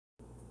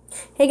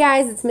Hey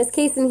guys, it's Miss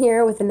Kayson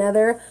here with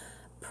another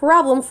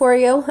problem for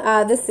you.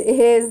 This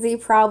is the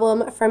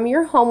problem from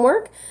your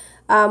homework.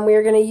 We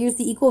are going to use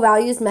the equal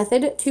values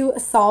method to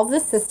solve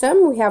this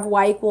system. We have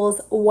y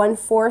equals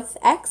 1/4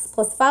 x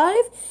plus 5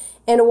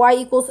 and y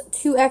equals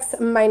 2x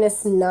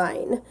minus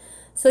 9.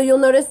 So you'll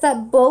notice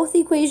that both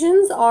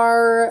equations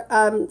are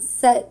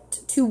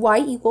set to y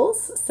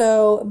equals.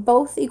 So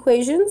both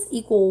equations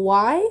equal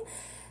y.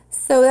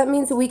 So that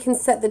means that we can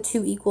set the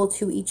two equal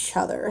to each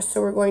other.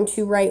 So we're going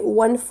to write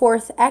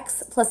 1/4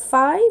 x plus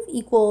 5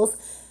 equals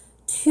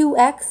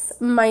 2x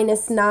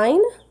minus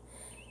 9.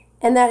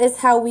 And that is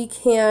how we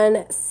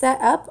can set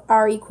up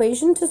our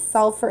equation to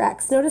solve for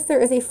x. Notice there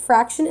is a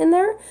fraction in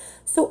there.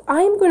 So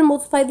I'm going to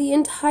multiply the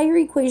entire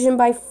equation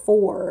by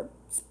 4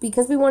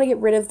 because we want to get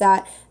rid of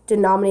that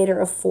denominator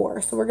of 4.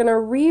 So we're going to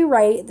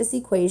rewrite this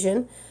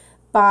equation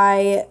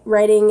by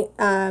writing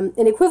an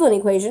equivalent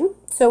equation.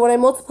 So when I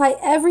multiply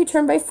every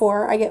term by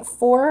 4, I get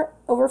 4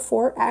 over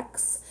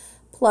 4x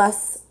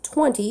plus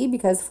 20,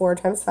 because 4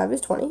 times 5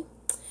 is 20,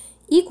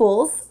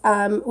 equals,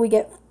 we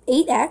get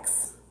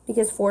 8x,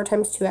 because 4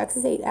 times 2x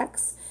is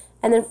 8x,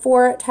 and then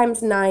 4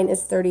 times 9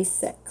 is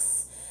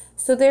 36.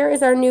 So there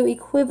is our new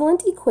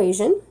equivalent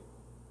equation.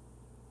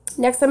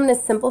 Next, I'm going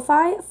to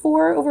simplify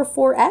 4 over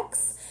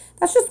 4x.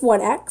 That's just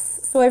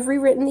 1x, so I've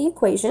rewritten the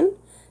equation.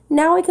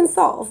 Now I can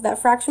solve. That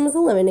fraction was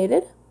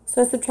eliminated,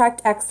 so I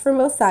subtract x from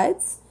both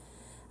sides.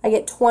 I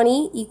get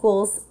 20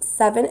 equals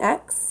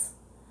 7x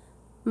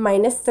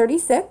minus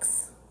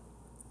 36.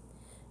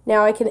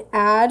 Now I can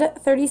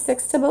add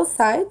 36 to both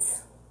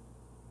sides.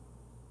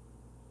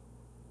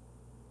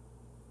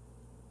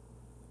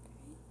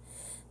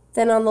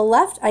 Then on the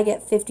left, I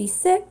get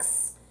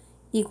 56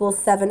 equals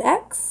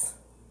 7x.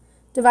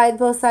 Divide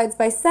both sides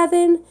by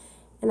 7,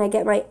 and I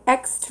get my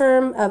x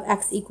term of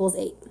x equals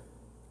 8.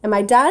 Am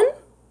I done?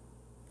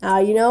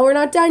 You know we're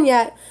not done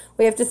yet.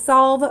 We have to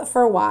solve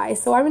for y.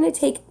 So I'm going to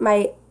take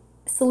my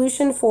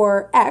solution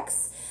for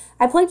x.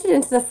 I plugged it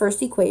into the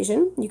first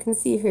equation. You can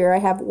see here I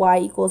have y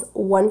equals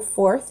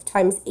 1/4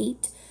 times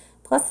 8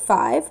 plus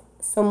 5.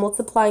 So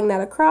multiplying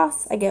that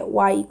across, I get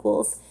y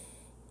equals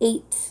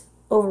 8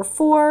 over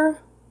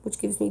 4, which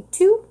gives me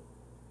 2.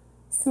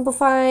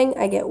 Simplifying,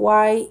 I get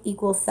y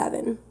equals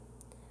 7.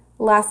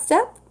 Last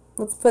step,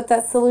 let's put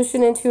that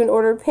solution into an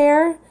ordered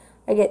pair.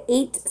 I get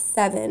 8,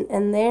 7,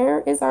 and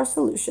there is our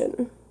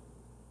solution.